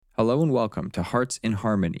Hello and welcome to Hearts in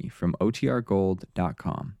Harmony from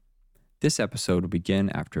OTRGold.com. This episode will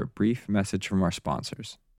begin after a brief message from our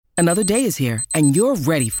sponsors. Another day is here, and you're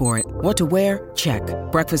ready for it. What to wear? Check.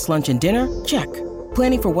 Breakfast, lunch, and dinner? Check.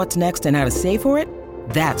 Planning for what's next and how to save for it?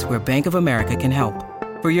 That's where Bank of America can help.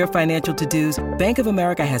 For your financial to-dos, Bank of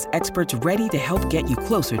America has experts ready to help get you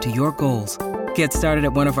closer to your goals. Get started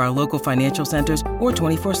at one of our local financial centers or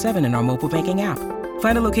 24/7 in our mobile banking app.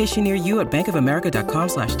 Find a location near you at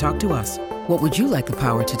bankofamerica.com/talktous. What would you like the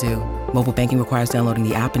power to do? Mobile banking requires downloading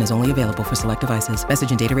the app and is only available for select devices. Message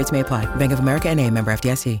and data rates may apply. Bank of America N.A., member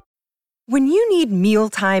FDIC. When you need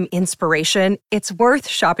mealtime inspiration, it's worth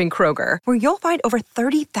shopping Kroger, where you'll find over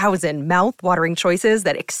 30,000 mouth-watering choices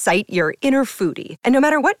that excite your inner foodie. And no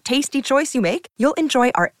matter what tasty choice you make, you'll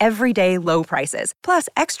enjoy our everyday low prices, plus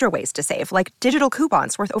extra ways to save, like digital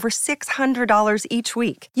coupons worth over $600 each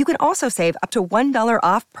week. You can also save up to $1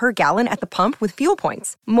 off per gallon at the pump with fuel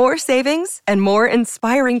points. More savings and more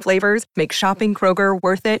inspiring flavors make shopping Kroger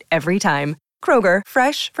worth it every time. Kroger,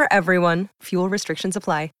 fresh for everyone. Fuel restrictions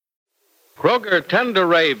apply. Kroger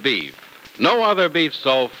Tenderay Beef, no other beef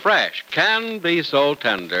so fresh can be so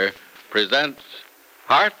tender, presents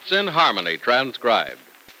Hearts in Harmony, transcribed.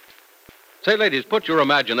 Say, ladies, put your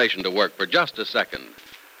imagination to work for just a second.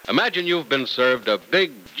 Imagine you've been served a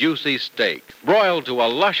big, juicy steak, broiled to a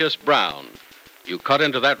luscious brown. You cut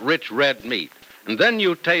into that rich red meat, and then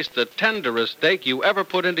you taste the tenderest steak you ever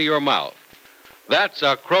put into your mouth. That's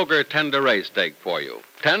a Kroger Tenderay steak for you.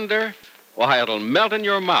 Tender? Why, it'll melt in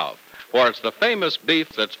your mouth. For it's the famous beef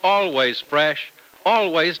that's always fresh,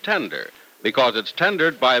 always tender, because it's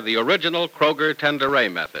tendered by the original Kroger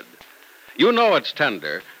Tenderay method. You know it's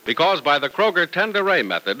tender because by the Kroger Tenderay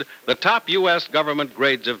method, the top U.S. government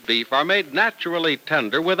grades of beef are made naturally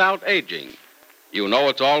tender without aging. You know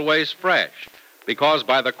it's always fresh because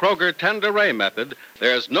by the Kroger Tenderay method,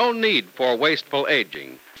 there's no need for wasteful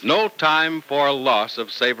aging, no time for loss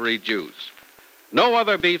of savory juice. No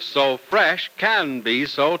other beef so fresh can be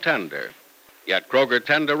so tender. Yet Kroger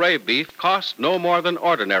Tenderay beef costs no more than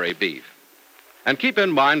ordinary beef. And keep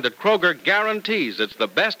in mind that Kroger guarantees it's the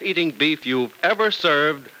best eating beef you've ever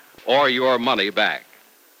served or your money back.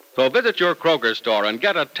 So visit your Kroger store and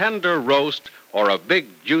get a tender roast or a big,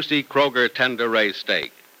 juicy Kroger Tenderay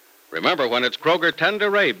steak. Remember, when it's Kroger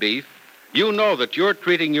Tenderay beef, you know that you're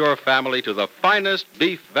treating your family to the finest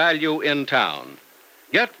beef value in town.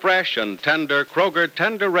 Get fresh and tender Kroger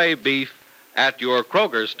Tenderay beef at your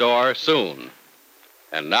Kroger store soon.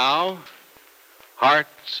 And now,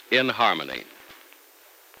 Hearts in Harmony.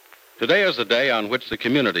 Today is the day on which the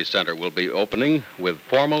community center will be opening with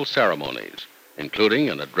formal ceremonies, including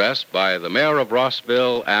an address by the mayor of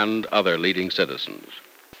Rossville and other leading citizens.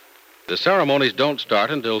 The ceremonies don't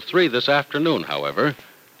start until 3 this afternoon, however,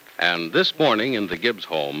 and this morning in the Gibbs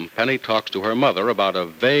home, Penny talks to her mother about a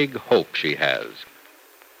vague hope she has.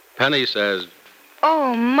 Penny says,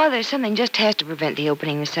 "Oh, Mother, something just has to prevent the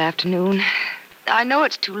opening this afternoon. I know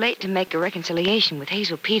it's too late to make a reconciliation with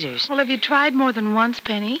Hazel Peters." Well, have you tried more than once,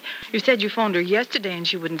 Penny? You said you phoned her yesterday and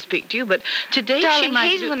she wouldn't speak to you, but today Darling, she might...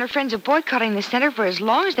 Hazel and her friends are boycotting the center for as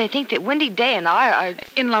long as they think that Wendy Day and I are...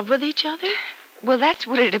 In love with each other? Well, that's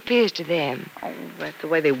what it appears to them. Oh, that's the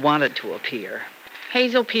way they want it to appear.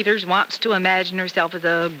 Hazel Peters wants to imagine herself as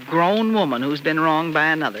a grown woman who's been wronged by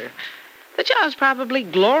another. The child's probably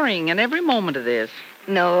glorying in every moment of this.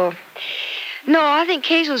 No, I think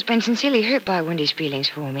Hazel's been sincerely hurt by Wendy's feelings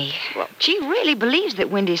for me. Well, she really believes that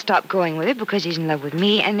Wendy stopped going with her because he's in love with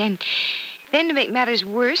me, and then to make matters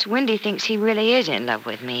worse, Wendy thinks he really is in love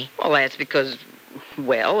with me. Well, that's because,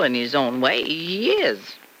 well, in his own way, he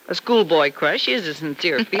is. A schoolboy crush is a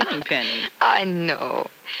sincere feeling, Penny. I know.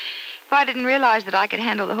 If I didn't realize that I could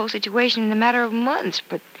handle the whole situation in a matter of months,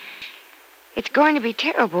 but it's going to be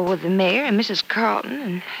terrible with the mayor and Mrs. Carlton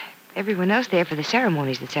and everyone else there for the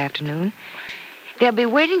ceremonies this afternoon. They'll be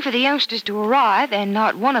waiting for the youngsters to arrive, and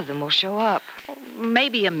not one of them will show up.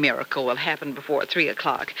 Maybe a miracle will happen before 3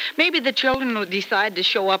 o'clock. Maybe the children will decide to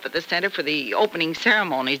show up at the center for the opening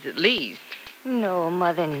ceremonies at least. No,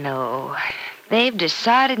 Mother, no. They've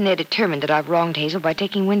decided and they're determined that I've wronged Hazel by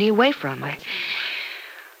taking Wendy away from her.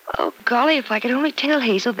 Oh, golly, if I could only tell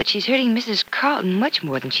Hazel that she's hurting Mrs. Carlton much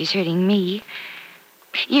more than she's hurting me.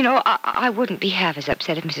 You know, I wouldn't be half as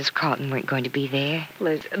upset if Mrs. Carlton weren't going to be there.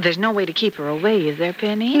 Well, there's no way to keep her away, is there,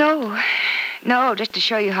 Penny? No, just to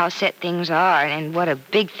show you how set things are and what a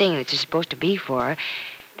big thing this is supposed to be for her.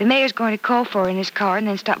 The mayor's going to call for her in his car and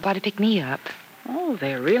then stop by to pick me up. Oh,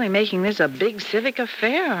 they're really making this a big civic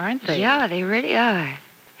affair, aren't they? Yeah, they really are.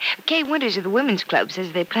 Kay Winters of the Women's Club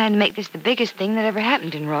says they plan to make this the biggest thing that ever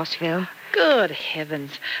happened in Rossville. Good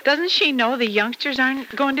heavens. Doesn't she know the youngsters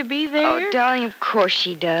aren't going to be there? Oh, darling, of course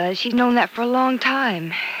she does. She's known that for a long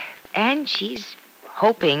time. And she's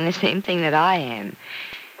hoping the same thing that I am.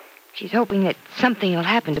 She's hoping that something will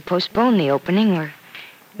happen to postpone the opening or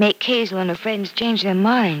make Hazel and her friends change their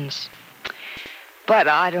minds. But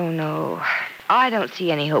I don't know. I don't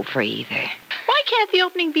see any hope for either. Why can't the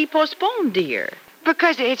opening be postponed, dear?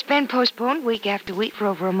 Because it's been postponed week after week for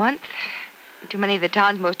over a month. Too many of the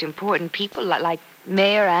town's most important people, like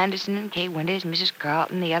Mayor Anderson and Kay Winters, Mrs.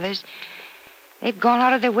 Carlton, the others, they've gone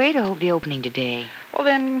out of their way to hold the opening today. Well,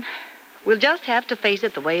 then, we'll just have to face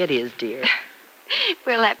it the way it is, dear.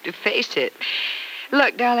 We'll have to face it.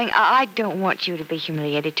 Look, darling, I don't want you to be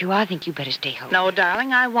humiliated, too. I think you better stay home. No,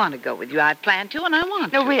 darling, I want to go with you. I plan to, and I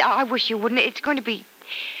want to. No, really, I wish you wouldn't. It's going to be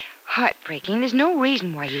heartbreaking. There's no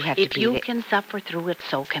reason why you have to be If you there. can suffer through it,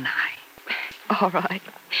 so can I. All right.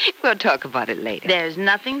 We'll talk about it later. There's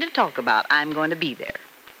nothing to talk about. I'm going to be there.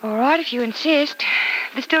 All right, if you insist.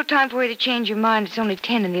 There's still time for you to change your mind. It's only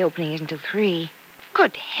 10 and the opening isn't until 3.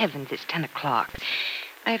 Good heavens, it's 10 o'clock.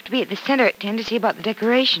 I have to be at the center at 10 to see about the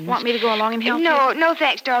decorations. Want me to go along and help you? No,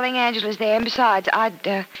 thanks, darling. Angela's there. And besides,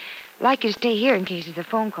 I'd like you to stay here in case there's a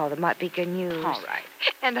phone call that might be good news. All right.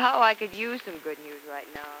 And how I could use some good news right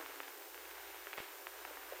now.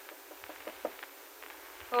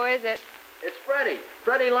 Who is it? It's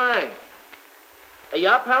Freddie Lang. Are you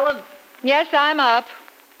up, Helen? Yes, I'm up.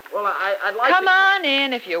 Well, I'd like Come to... on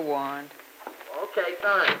in if you want. Okay,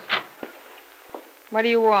 thanks. What do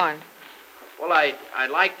you want? Well, I'd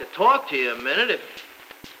like to talk to you a minute if...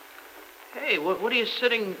 Hey, what are you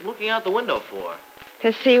sitting looking out the window for?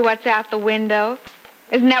 To see what's out the window.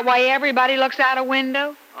 Isn't that why everybody looks out a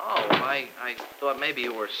window? Oh, I thought maybe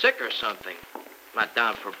you were sick or something. Not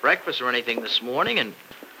down for breakfast or anything this morning, and...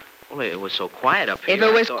 Well, it was so quiet up here. If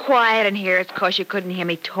it was I thought... quiet in here, it's 'cause you couldn't hear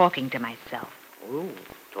me talking to myself. Ooh,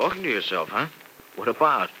 talking to yourself, huh? What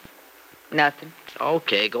about? Nothing.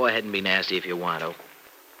 Okay, go ahead and be nasty if you want to.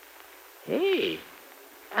 Hey,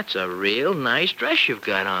 that's a real nice dress you've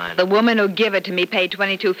got on. The woman who give it to me paid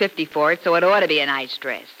 $22.50 for it, so it ought to be a nice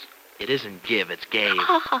dress. It isn't give, it's gave.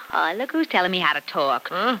 Look who's telling me how to talk.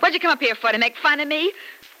 Huh? What'd you come up here for, to make fun of me?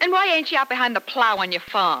 And why ain't you out behind the plow on your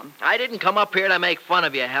farm? I didn't come up here to make fun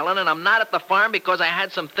of you, Helen, and I'm not at the farm because I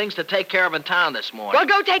had some things to take care of in town this morning. Well,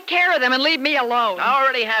 go take care of them and leave me alone. I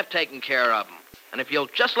already have taken care of them. And if you'll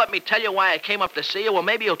just let me tell you why I came up to see you, well,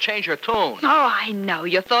 maybe you'll change your tune. Oh, I know.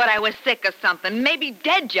 You thought I was sick or something. Maybe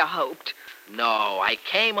dead, you hoped. No, I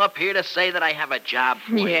came up here to say that I have a job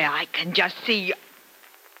for you. Yeah, I can just see you.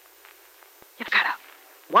 You've got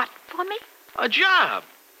a what for me? A job.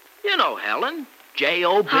 You know, Helen.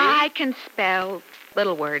 J-O-B. I can spell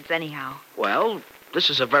little words anyhow. Well, this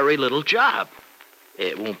is a very little job.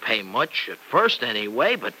 It won't pay much at first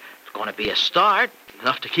anyway, but it's going to be a start.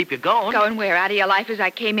 Enough to keep you going. Going where? Out of your life as I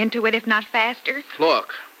came into it, if not faster?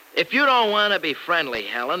 Look, if you don't want to be friendly,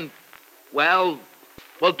 Helen, well,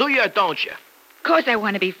 do you or don't you? Of course I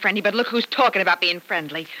want to be friendly, but look who's talking about being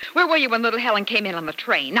friendly. Where were you when little Helen came in on the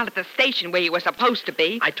train? Not at the station where you were supposed to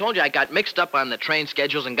be. I told you I got mixed up on the train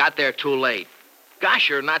schedules and got there too late. Gosh,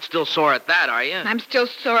 you're not still sore at that, are you? I'm still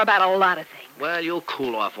sore about a lot of things. Well, you'll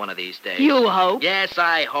cool off one of these days. You hope? Yes,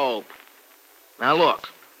 I hope. Now, look.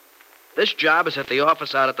 This job is at the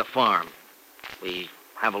office out at the farm. We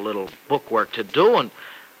have a little book work to do, and...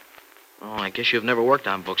 Oh, I guess you've never worked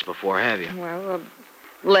on books before, have you? Well,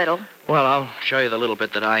 a little. Well, I'll show you the little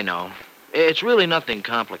bit that I know. It's really nothing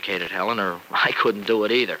complicated, Helen, or I couldn't do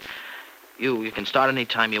it either. You can start any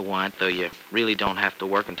time you want, though you really don't have to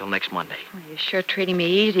work until next Monday. Well, you're sure treating me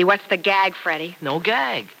easy. What's the gag, Freddie? No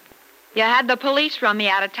gag. You had the police run me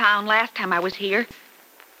out of town last time I was here.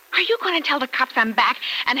 Are you going to tell the cops I'm back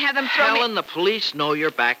and have them throw Helen, the police know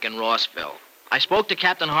you're back in Rossville. I spoke to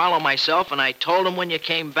Captain Harlow myself, and I told him when you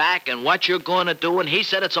came back and what you're going to do, and he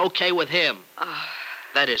said it's okay with him. Oh.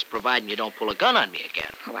 That is, providing you don't pull a gun on me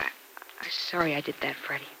again. Oh, I'm sorry I did that,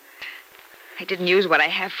 Freddie. I didn't use what I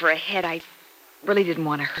have for a head. I really didn't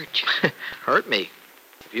want to hurt you. Hurt me?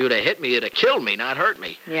 If you'd have hit me, you'd have killed me, not hurt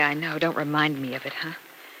me. Yeah, I know. Don't remind me of it, huh?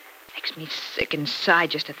 Makes me sick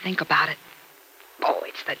inside just to think about it. Oh,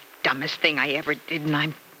 it's the dumbest thing I ever did,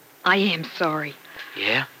 and I am sorry.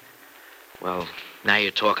 Yeah? Well, now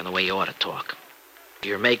you're talking the way you ought to talk.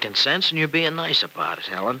 You're making sense and you're being nice about it,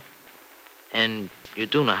 Helen. And you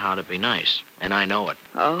do know how to be nice, and I know it.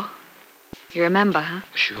 Oh? You remember, huh?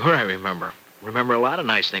 Sure, I remember. Remember a lot of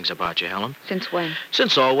nice things about you, Helen. Since when?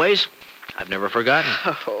 Since always. I've never forgotten.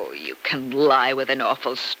 Oh, you can lie with an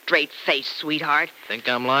awful straight face, sweetheart. Think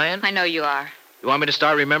I'm lying? I know you are. You want me to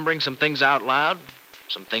start remembering some things out loud?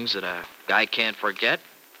 Some things that a guy can't forget?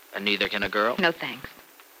 And neither can a girl? No, thanks.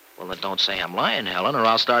 Well, then don't say I'm lying, Helen, or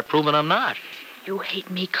I'll start proving I'm not. You hate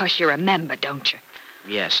me 'cause you're a member, don't you?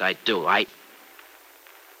 Yes, I do.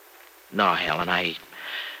 No, Helen,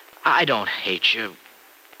 I don't hate you.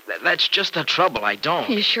 That's just the trouble. I don't.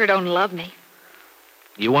 You sure don't love me.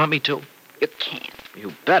 You want me to? You can't.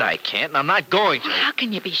 You bet I can't, and I'm not going to. Well, how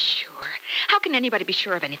can you be sure? How can anybody be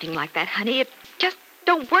sure of anything like that, honey? It just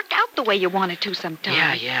don't work out the way you want it to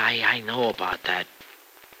sometimes. Yeah, I know about that.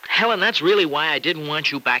 Helen, that's really why I didn't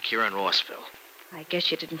want you back here in Rossville. I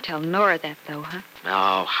guess you didn't tell Nora that, though, huh?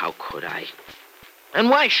 Oh, how could I? And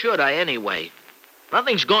why should I, anyway?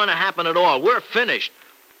 Nothing's going to happen at all. We're finished.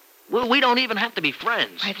 We don't even have to be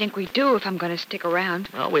friends. I think we do if I'm going to stick around.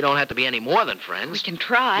 Well, we don't have to be any more than friends. We can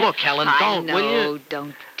try. Look, Helen, don't, will you?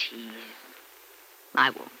 Don't tease.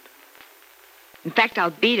 I won't. In fact, I'll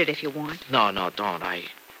beat it if you want. No, don't.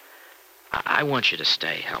 I want you to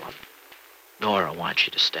stay, Helen. Nora wants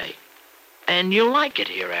you to stay. And you'll like it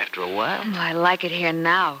here after a while. Oh, I like it here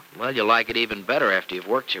now. Well, you'll like it even better after you've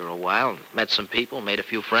worked here a while, met some people, made a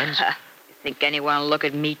few friends. You think anyone will look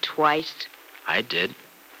at me twice? I did.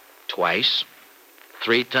 Twice.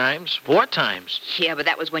 3 times. 4 times. Yeah, but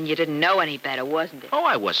that was when you didn't know any better, wasn't it? Oh,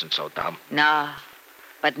 I wasn't so dumb. No.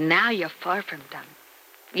 But now you're far from dumb.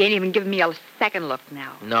 You ain't even giving me a second look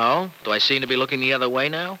now. No? Do I seem to be looking the other way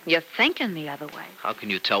now? You're thinking the other way. How can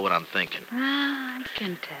you tell what I'm thinking? I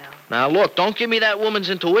can tell. Now, look, don't give me that woman's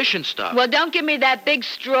intuition stuff. Well, don't give me that big,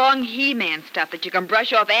 strong He-Man stuff that you can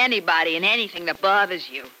brush off anybody and anything that bothers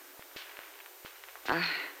you.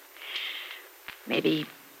 Maybe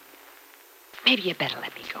you better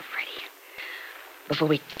let me go, Freddie. Before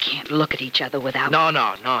we can't look at each other without... No,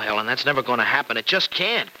 Helen, that's never going to happen. It just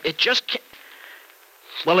can't. It just can't.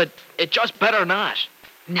 Well, it just better not.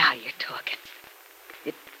 Now you're talking.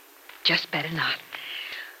 It just better not.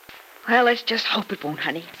 Well, let's just hope it won't,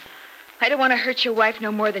 honey. I don't want to hurt your wife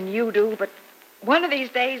no more than you do, but one of these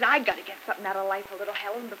days I got to get something out of life for little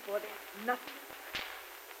Helen before there's nothing.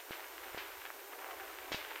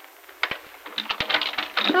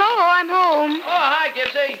 Hello, I'm home. Oh, hi,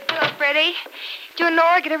 Gibbsy. Hello, Freddie. Did you and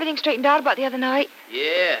Nora get everything straightened out about the other night?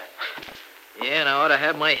 Yeah. Yeah, and I ought to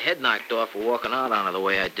have my head knocked off for walking out on her the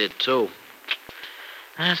way I did, too.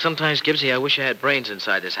 Sometimes, Gibbsy, I wish I had brains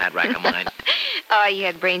inside this hat rack of mine. Oh, you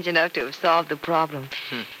had brains enough to have solved the problem.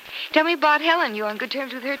 Tell me about Helen. You on good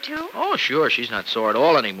terms with her, too? Oh, sure. She's not sore at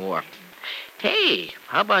all anymore. Hey,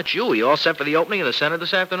 how about you? Are you all set for the opening of the center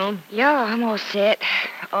this afternoon? Yeah, I'm all set.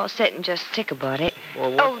 All set and just sick about it.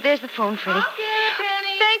 Well, what? Oh, there's the phone, Freddie. Okay,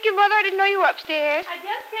 Penny. Thank you, Mother. I didn't know you were upstairs. I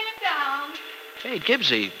just came down. Hey,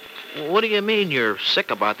 Gibbsy, what do you mean you're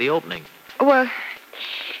sick about the opening? Well,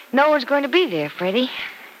 no one's going to be there, Freddie.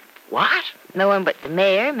 What? No one but the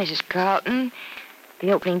mayor, Mrs. Carlton,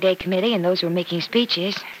 the opening day committee, and those who are making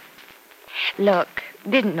speeches. Look,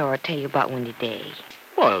 didn't Nora tell you about Windy Day?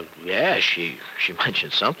 Well, yeah, she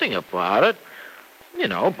mentioned something about it. You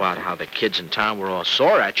know, about how the kids in town were all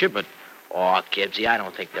sore at you, but... Oh, Gibbsy, I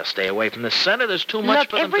don't think they'll stay away from the center. There's too much Look,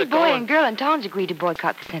 for them every to go. boy and girl in town's agreed to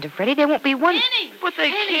boycott the center, Freddie. There won't be one... Penny! But they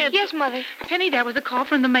can't... Yes, Mother. Penny, that was a call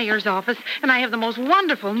from the mayor's office, and I have the most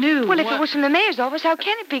wonderful news. Well, if it was from the mayor's office, how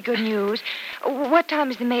can it be good news? What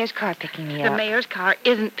time is the mayor's car picking me up? The mayor's car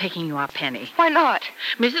isn't picking you up, Penny. Why not?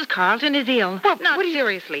 Mrs. Carlton is ill. Well, Not what do you-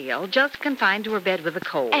 seriously ill, just confined to her bed with a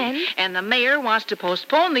cold. And? And the mayor wants to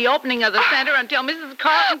postpone the opening of the center until Mrs.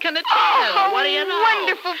 Carlton can attend. Oh, What do you know?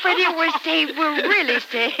 wonderful, Freddie. We're saved. We're really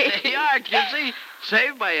saved. There you are, Gibbsy.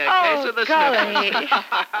 Saved by a Oh, case of the golly.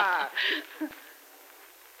 sniffles.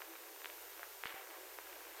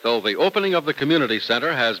 So the opening of the community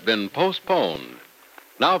center has been postponed.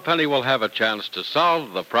 Now Penny will have a chance to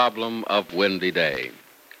solve the problem of Windy Day.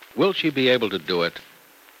 Will she be able to do it?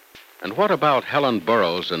 And what about Helen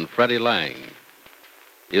Burroughs and Freddie Lang?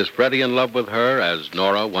 Is Freddie in love with her, as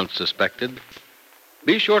Nora once suspected?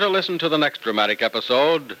 Be sure to listen to the next dramatic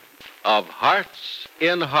episode of Hearts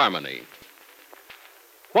in Harmony.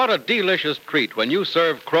 What a delicious treat when you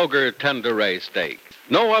serve Kroger Tenderay steak.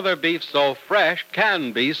 No other beef so fresh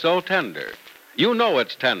can be so tender. You know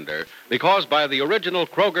it's tender because by the original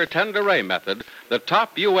Kroger Tenderay method, the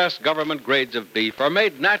top U.S. government grades of beef are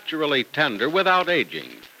made naturally tender without aging.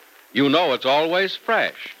 You know it's always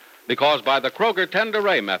fresh because by the Kroger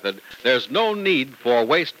Tenderay method, there's no need for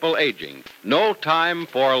wasteful aging, no time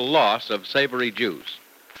for loss of savory juice.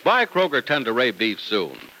 Buy Kroger Tenderay beef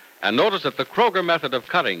soon, and notice that the Kroger method of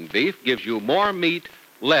cutting beef gives you more meat,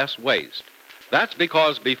 less waste. That's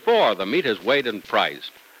because before the meat is weighed and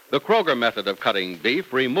priced, the Kroger method of cutting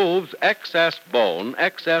beef removes excess bone,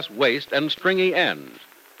 excess waste, and stringy ends.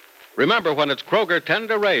 Remember, when it's Kroger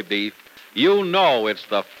Tenderay beef, you know it's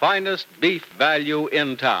the finest beef value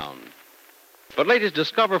in town. But ladies,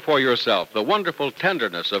 discover for yourself the wonderful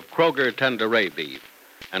tenderness of Kroger Tenderay beef,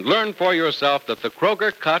 and learn for yourself that the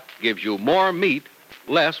Kroger cut gives you more meat,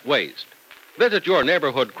 less waste. Visit your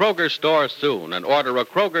neighborhood Kroger store soon and order a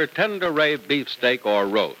Kroger Tenderay beefsteak or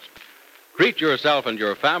roast. Treat yourself and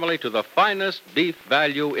your family to the finest beef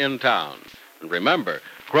value in town. And remember,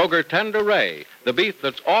 Kroger Tenderay, the beef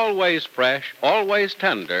that's always fresh, always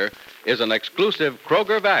tender, is an exclusive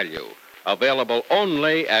Kroger value, available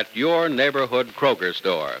only at your neighborhood Kroger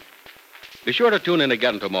store. Be sure to tune in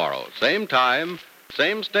again tomorrow, same time,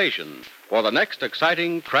 same station, for the next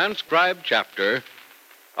exciting transcribed chapter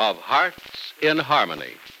of Hearts in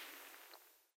Harmony.